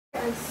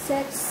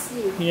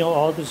sexy. You know,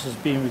 all this is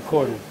being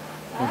recorded.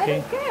 I Okay?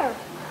 don't care.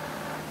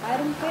 I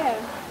don't care.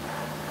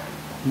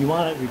 You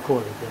want it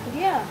recorded then?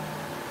 Yeah.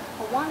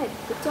 I want it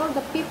to tell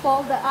the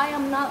people that I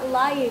am not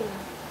lying.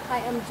 I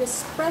am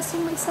just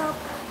expressing myself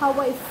how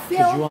I 'Cause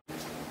feel. you want...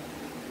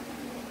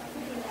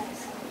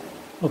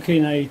 Okay,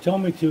 now you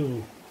told me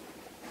to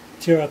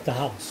tear up the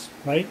house,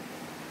 right?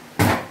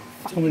 You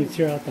told me to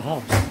tear out the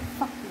house.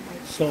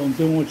 So I'm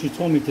doing what you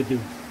told me to do.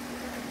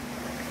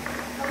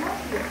 I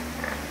love you.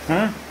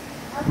 Huh?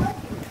 I love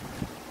you.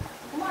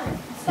 Come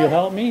on. You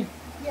help me?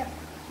 Yeah.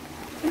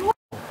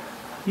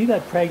 You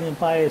got pregnant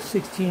by a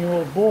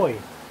 16-year-old boy.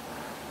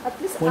 At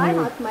least When I'm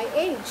you were- at my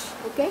age,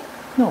 okay?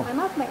 No. I'm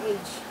at my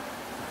age.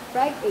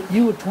 Right age.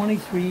 You were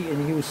 23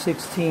 and he was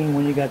 16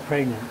 when you got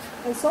pregnant.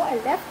 And so I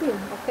left him,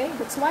 okay?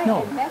 That's why No,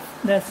 I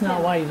left that's not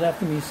him. why you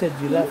left him. You said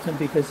you left him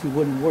because he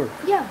wouldn't work.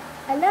 Yeah,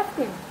 I left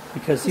him.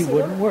 Because he Because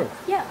wouldn't work.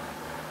 Yeah.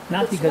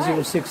 Not That's because he right.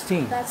 was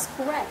 16. That's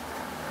correct.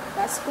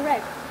 That's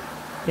correct.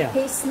 Yeah.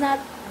 He's not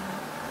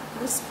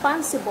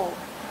responsible,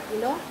 you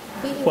know?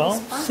 Being Well,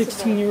 responsible.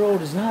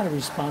 16-year-old is not a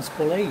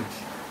responsible age.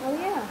 Oh,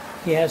 yeah.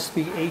 He has to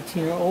be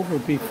 18 or over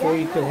before Yeah,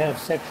 you I could know. have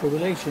sexual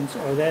relations,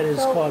 or that is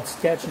So, called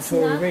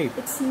statutory rape.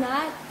 It's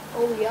not,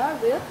 oh yeah,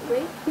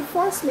 rape. He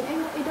forced me.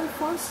 I don't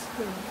force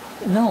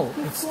him. No,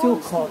 He it's still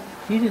forced called... me.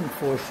 He didn't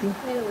force you.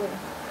 Anyway,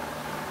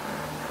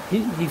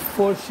 He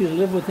forced you to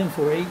live with him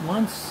for 8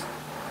 months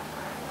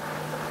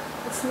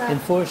it's not... and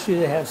forced you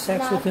to have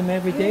sex with him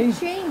every day. You're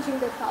changing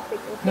the topic,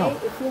 okay? No.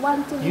 If you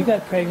want to You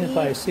got pregnant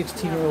by a leave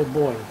 16-year-old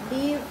boy. now.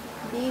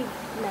 Leave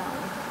now.